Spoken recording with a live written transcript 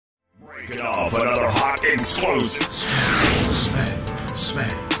Kicking off another hot explosive. Smack, smack,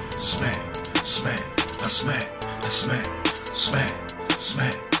 smack, smack, I smack, I smack, smack,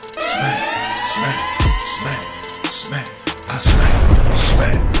 smack, smack, smack, smack, smack, I smack,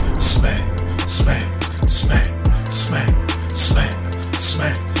 smack, smack, smack, smack, smack, smack,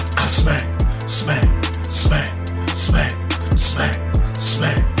 smack, I smack, smack, smack, smack, smack,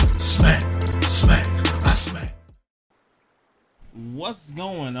 smack, smack, smack, I smack. What's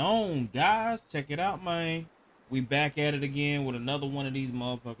going on, guys? Check it out, man. We back at it again with another one of these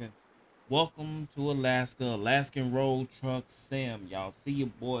motherfucking welcome to Alaska, Alaskan road truck sim. Y'all see your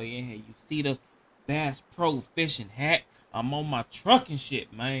boy in here. You see the Bass Pro fishing hat. I'm on my truck and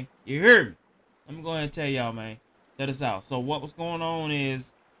shit, man. You hear me? Let me go ahead and tell y'all, man. Check this out. So what was going on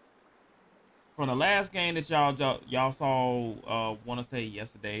is, from the last game that y'all saw, want to say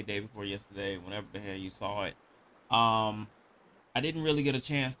yesterday, day before yesterday, whenever the hell you saw it, I didn't really get a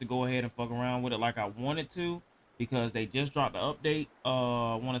chance to go ahead and fuck around with it like I wanted to, because they just dropped the update,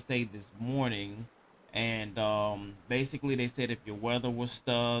 I want to say this morning, and basically they said if your weather was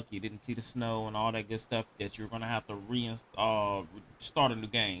stuck, you didn't see the snow and all that good stuff, that you're going to have to start a new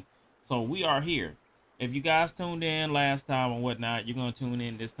game. So we are here. If you guys tuned in last time or whatnot, you're going to tune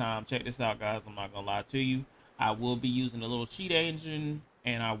in this time. Check this out, guys. I'm not going to lie to you. I will be using a little cheat engine,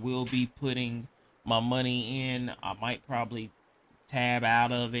 and I will be putting my money in. I might probably tab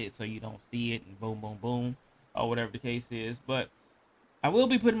out of it so you don't see it and boom, boom, boom, or whatever the case is. But I will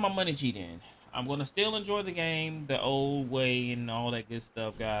be putting my money cheat in. I'm going to still enjoy the game the old way and all that good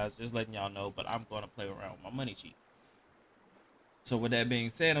stuff, guys. Just letting y'all know, but I'm going to play around with my money cheat. So with that being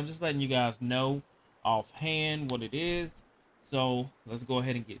said, I'm just letting you guys know offhand what it is. So let's go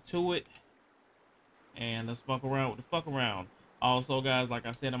ahead and get to it, and let's fuck around with the fuck around. Also, guys, like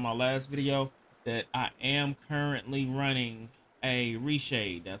I said in my last video, that I am currently running a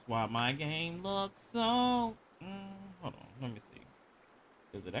reshade. That's why my game looks so hold on, let me see,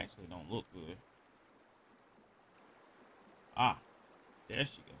 because it actually don't look good. Ah, there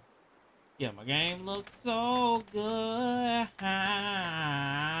she go. Yeah, my game looks so good.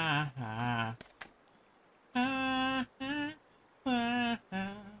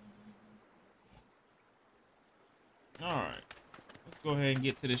 Alright, let's go ahead and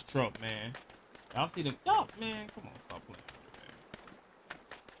get to this truck, man. Y'all see them? Y'all, man, come on, stop playing with it, man.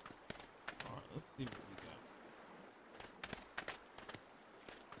 Alright, let's see what we got.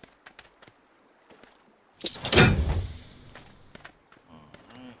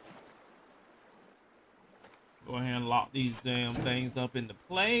 Alright. Go ahead and lock these damn things up into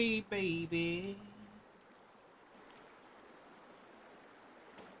play, baby.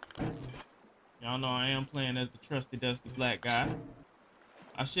 Y'all know I am playing as the trusty dusty black guy.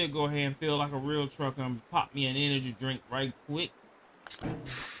 I should go ahead and feel like a real trucker and pop me an energy drink right quick. Right,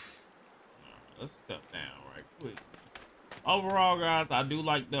 let's step down right quick. Overall, guys, I do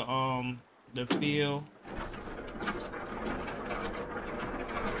like the feel.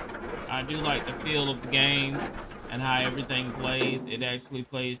 I do like the feel of the game and how everything plays. It actually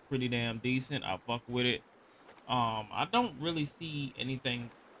plays pretty damn decent. I fuck with it. I don't really see anything,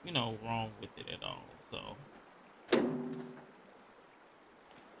 you know, wrong with it at all. So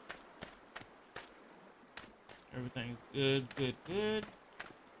everything's good, good, good.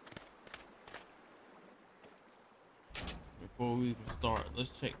 Before we even start, let's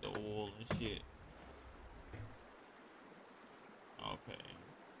check the oil and shit. Okay.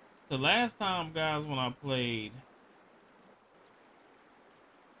 So last time, guys, when I played,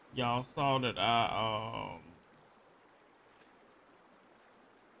 y'all saw that I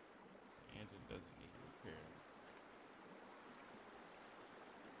engine doesn't need repair.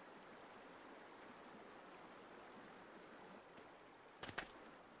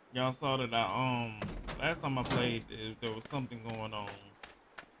 Y'all saw that I last time I played, there was something going on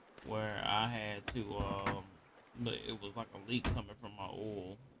where I had to it was like a leak coming from my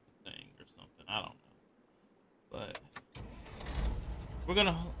oil thing or something. I don't know, but we're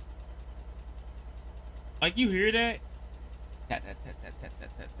gonna, like, you hear that? Tat, tat, tat, tat, tat, tat,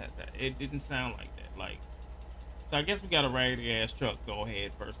 tat, tat, tat. It didn't sound like that. Like, so I guess we got a raggedy ass truck go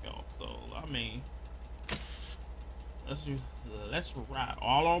ahead first off. So I mean, let's ride.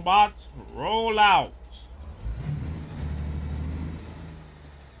 All our bots, roll out.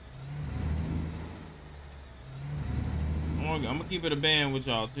 I'm gonna keep it a band with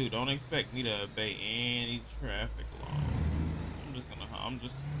y'all too. Don't expect me to obey any traffic laws. I'm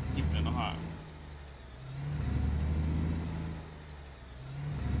just keeping it a high.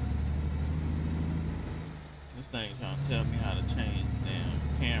 This thing trying to tell me how to change the damn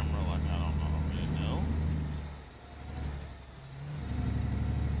camera like I don't already know.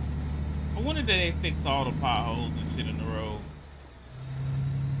 When did they fix all the potholes and shit in the road?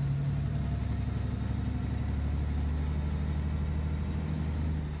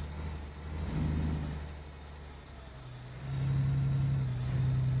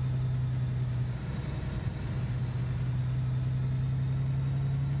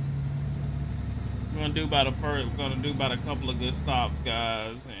 We're gonna do about a couple of good stops,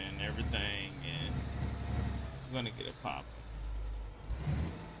 guys, and everything, and we're gonna get it popping.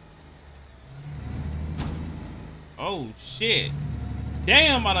 Oh shit!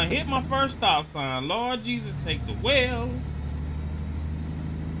 Damn, I done hit my first stop sign. Lord Jesus, take the wheel.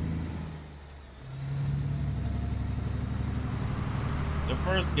 The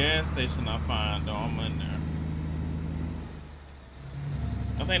first gas station I find, though, I'm in there.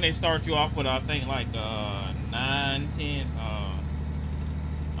 I think they start you off with, I think, like 9, 10. I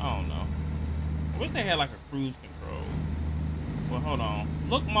don't know. I wish they had like a cruise control. Well, hold on.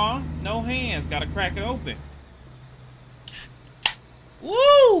 Look, Ma, no hands. Gotta crack it open.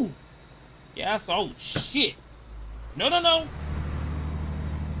 Woo! Yeah, that's old shit. No, no, no.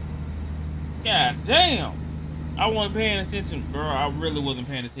 God damn. I wasn't paying attention, bro. I really wasn't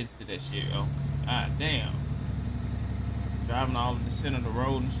paying attention to that shit, yo. God damn. Driving all in the center of the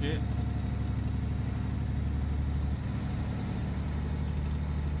road and shit.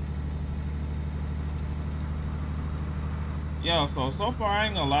 Yo, so far I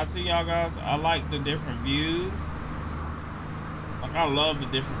ain't gonna lie to y'all guys. I like the different views. Like, I love the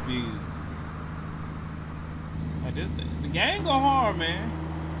different views. Like, the game go hard, man.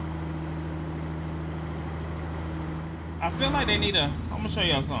 I feel like they need a... I'm gonna show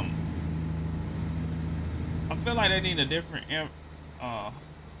y'all something. I feel like they need a different... let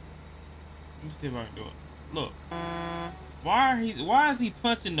me see if I can do it. Look. Why is he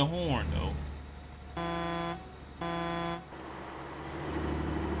punching the horn, though?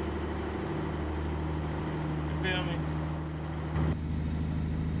 You feel me?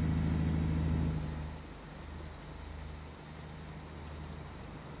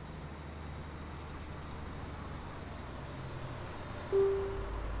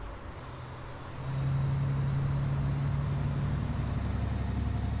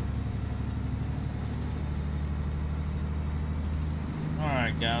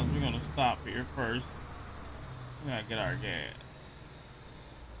 Alright guys, we're gonna stop here first. We gotta get our gas.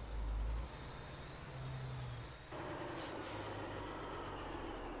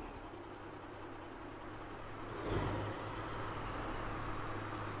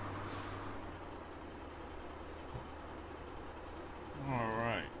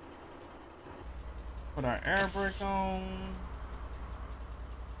 Alright. Put our air brake on.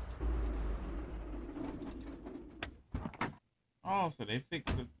 Oh, so they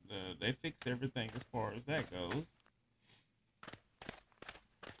fixed everything as far as that goes.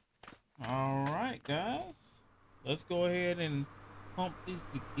 All right, guys, let's go ahead and pump his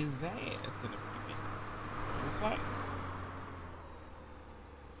ass in a few minutes. Hold tight.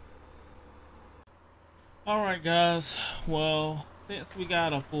 All right, guys. Well, since we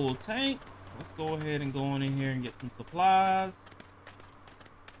got a full tank, let's go ahead and go in here and get some supplies.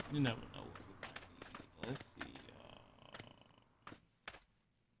 You never know what we might need. Let's see.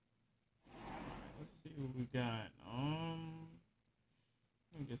 Let's see what we got.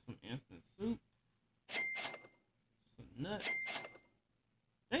 Let me get some instant soup. Some nuts.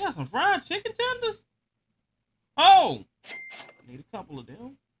 They got some fried chicken tenders? Oh! Need a couple of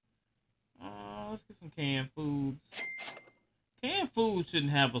them. Let's get some canned foods. Canned food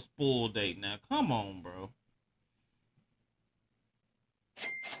shouldn't have a spoil date now. Come on, bro.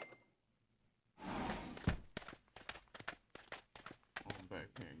 Going back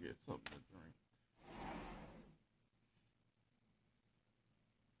here and get something to drink.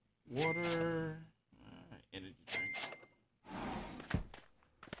 Water, energy drink.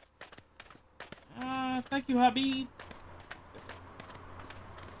 Thank you, Habib.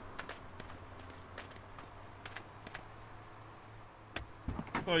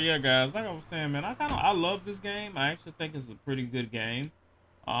 So yeah, guys, like I was saying, man, I love this game. I actually think it's a pretty good game.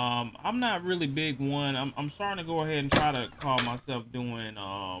 I'm not really big one. I'm starting to go ahead and try to call myself doing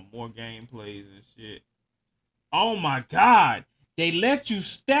more gameplays and shit. Oh my god. They let you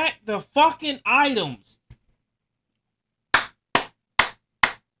stack the fucking items.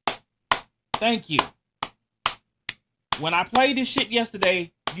 Thank you. When I played this shit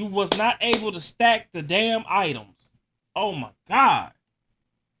yesterday, you was not able to stack the damn items. Oh my god.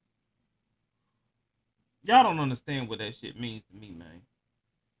 Y'all don't understand what that shit means to me, man.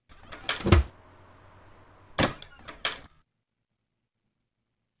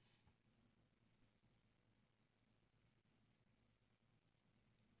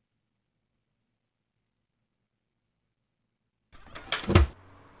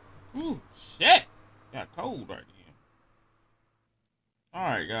 Shit! Got cold right then.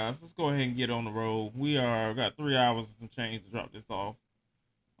 Alright, guys. Let's go ahead and get on the road. We got 3 hours and some change to drop this off.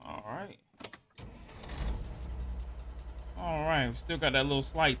 Alright. Alright. We still got that little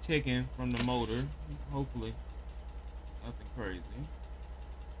slight ticking from the motor. Hopefully. Nothing crazy.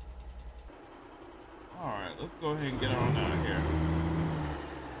 Alright. Let's go ahead and get on out of here.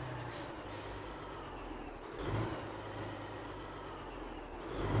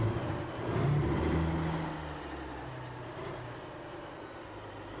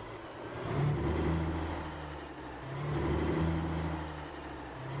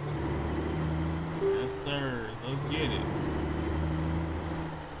 Let's get it.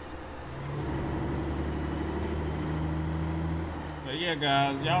 But yeah,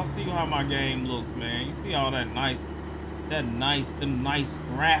 guys, y'all see how my game looks, man. You see all them nice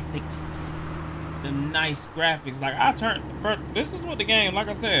graphics. Them nice graphics. Like this is what the game, like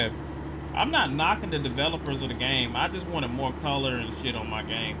I said, I'm not knocking the developers of the game. I just wanted more color and shit on my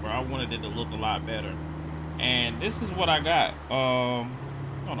game, bro. I wanted it to look a lot better. And this is what I got.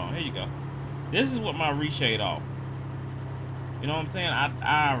 Hold on, here you go. This is what my reshade off. You know what I'm saying?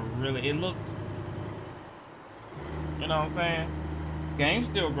 I really, it looks, you know what I'm saying? Game's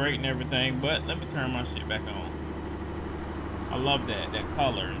still great and everything, but let me turn my shit back on. I love that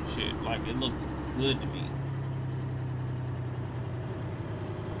color and shit. Like, it looks good to me.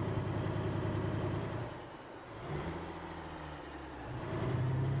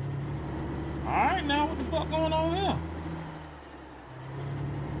 Alright, now what the fuck going on here?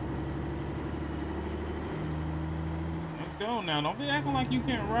 Go now. Don't be acting like you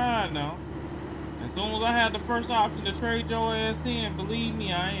can't ride now. As soon as I had the first option to trade your ass in, believe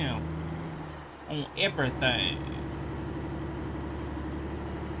me, I am. On everything.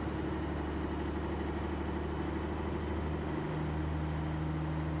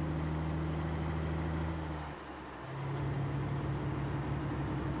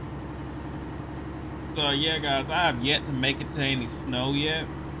 So yeah, guys, I have yet to make it to any snow yet.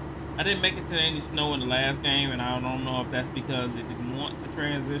 I didn't make it to any snow in the last game, and I don't know if that's because it didn't want to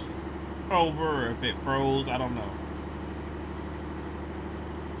transition over or if it froze. I don't know.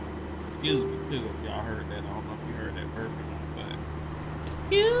 Excuse me, too, if y'all heard that. I don't know if you heard that burp or not, but...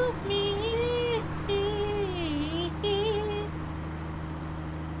 Excuse me.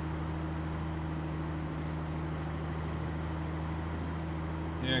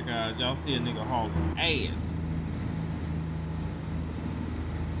 Yeah, guys, y'all see a nigga hauling ass.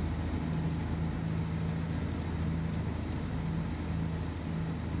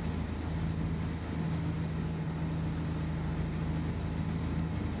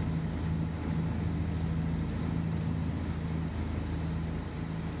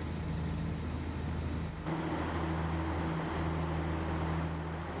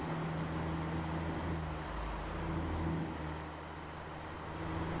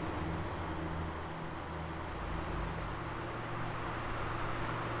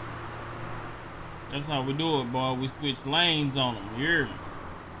 That's how we do it, boy. We switch lanes on them. You hear me?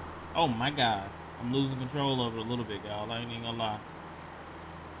 Oh my God. I'm losing control of it a little bit, y'all. I ain't even gonna lie.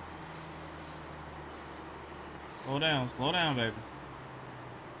 Slow down, baby.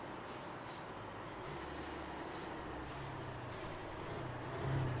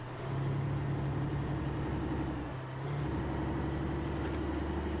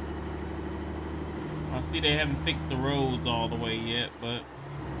 I see they haven't fixed the roads all the way yet, but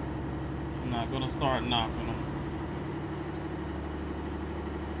I'm not gonna start knocking them.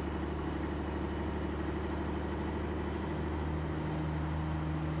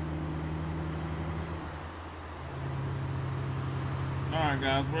 Alright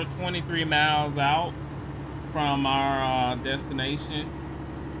guys, we're 23 miles out from our destination.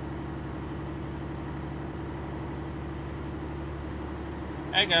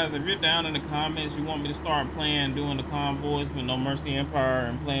 Hey guys, if you're down in the comments, you want me to start doing the convoys with NoMercyEmpire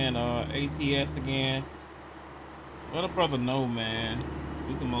and playing ATS again, let a brother know, man.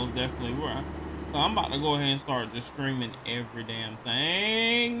 We can most definitely work. So I'm about to go ahead and start just streaming every damn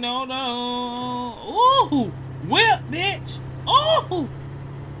thing. No. Ooh, whip, bitch. Ooh,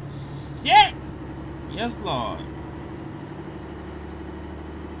 shit. Yes, Lord.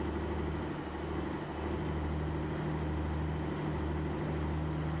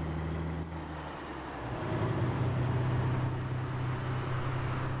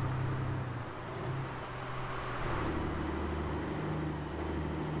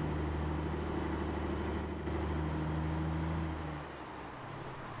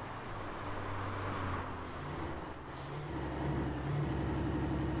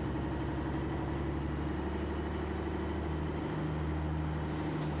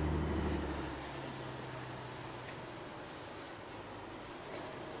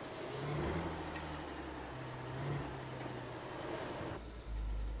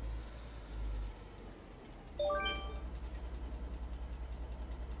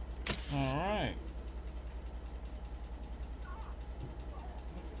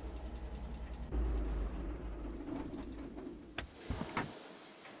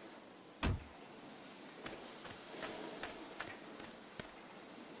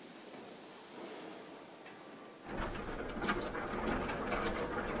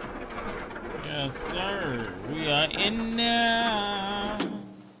 in there.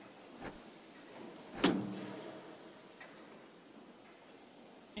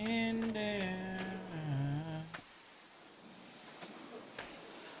 In there.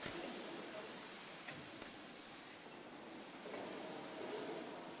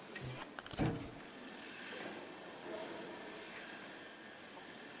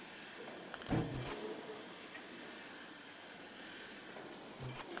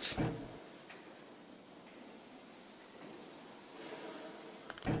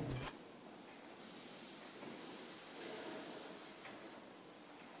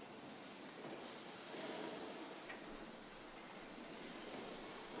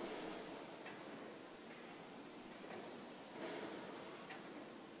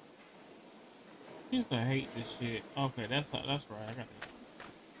 I used to hate this shit. Okay, that's right. I got it.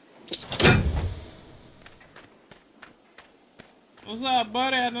 What's up,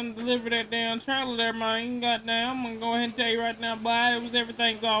 buddy? I done delivered that damn trailer there, man. Goddamn, I'm gonna go ahead and tell you right now, boy.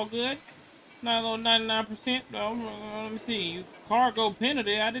 Everything's all good. Not a little 99% though. Let me see. Cargo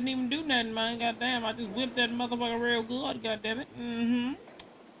penalty. I didn't even do nothing, man. Goddamn, I just whipped that motherfucker real good. Goddamn it.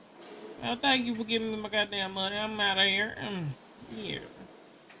 Well, thank you for giving me my goddamn money. I'm out of here. Yeah.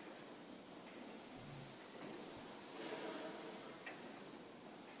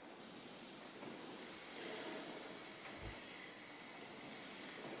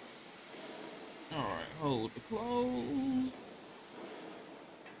 Alright, hold the close.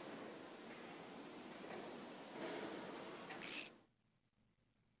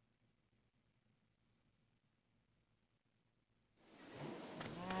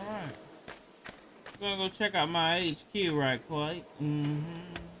 Alright. Gonna go check out my HQ right quick.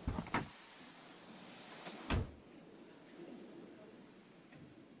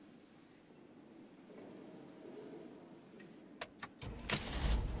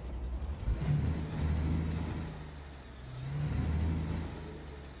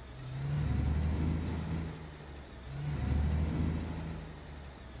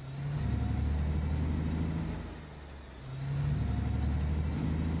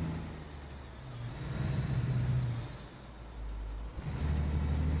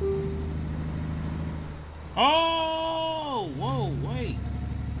 Oh, whoa, wait.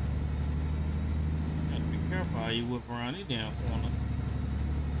 Gotta be careful how you whip around these damn corners.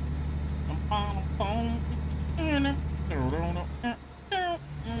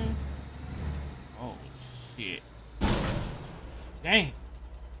 Oh, shit. Damn.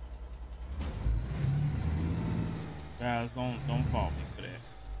 Guys, don't fault me for that.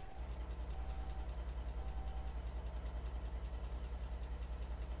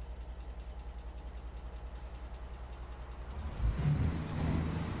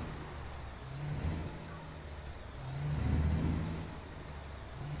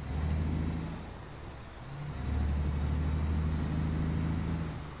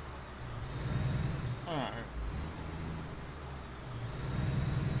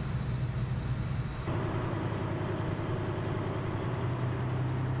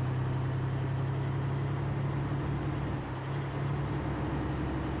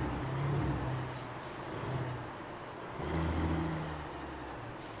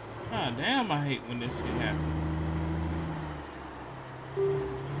 God damn, I hate when this shit happens.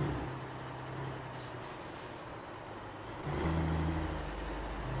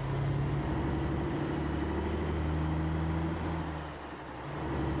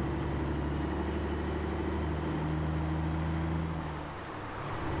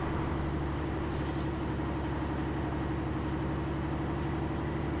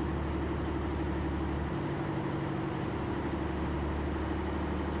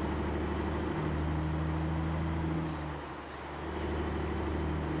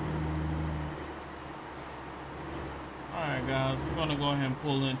 Alright guys, we're gonna go ahead and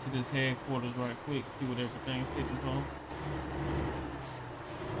pull into this headquarters right quick, see what everything's hitting for.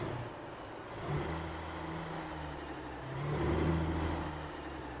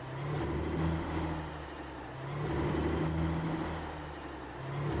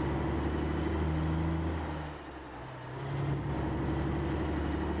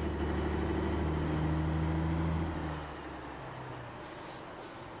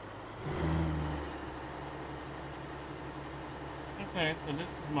 Okay, so this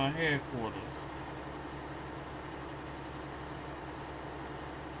is my headquarters.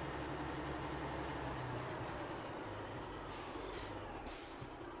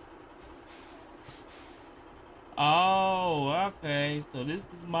 Oh, okay, so this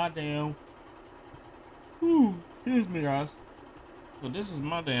is my damn... excuse me, guys. So this is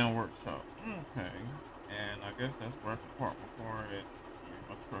my damn workshop. Okay, and I guess that's where I can park my car at.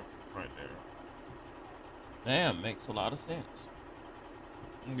 My truck is right there. Damn, makes a lot of sense.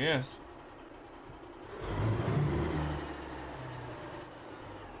 I guess.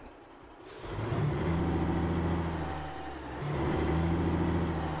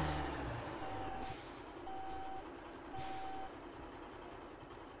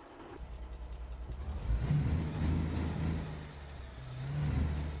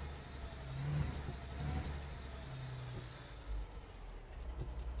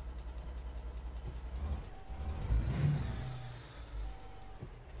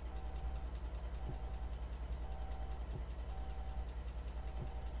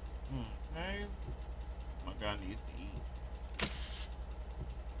 Okay. My guy needs to eat.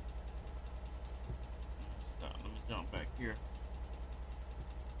 Stop. Let me jump back here.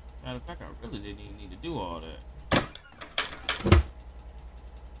 Matter of fact, I really didn't even need to do all that.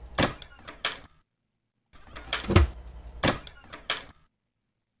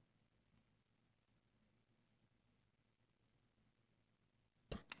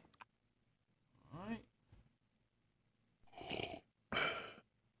 All right.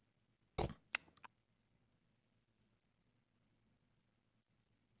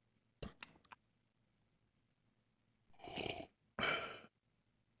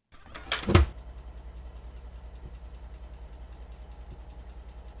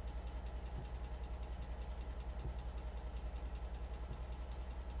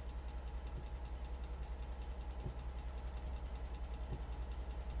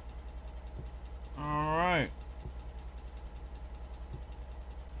 All right.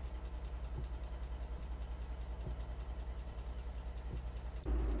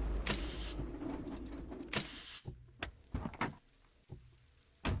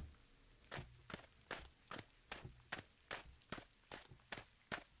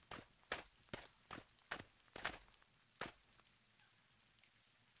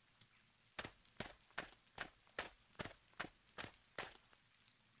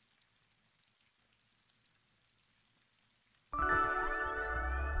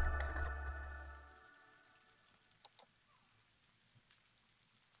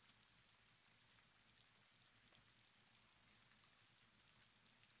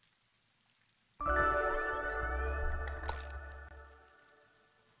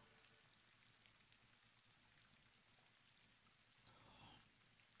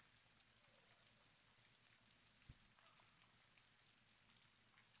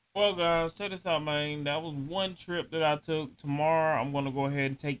 Well, guys, check this out, man. That was one trip that I took. Tomorrow, I'm going to go ahead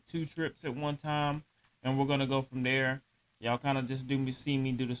and take 2 trips at one time, and we're going to go from there. Y'all kind of just see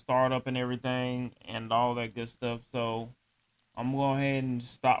me do the startup and everything and all that good stuff. So I'm going to go ahead and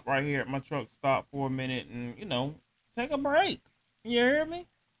just stop right here at my truck stop for a minute and, take a break. You hear me?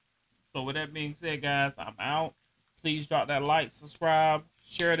 So with that being said, guys, I'm out. Please drop that like, subscribe,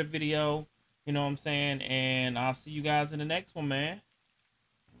 share the video. You know what I'm saying? And I'll see you guys in the next one, man.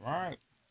 All right.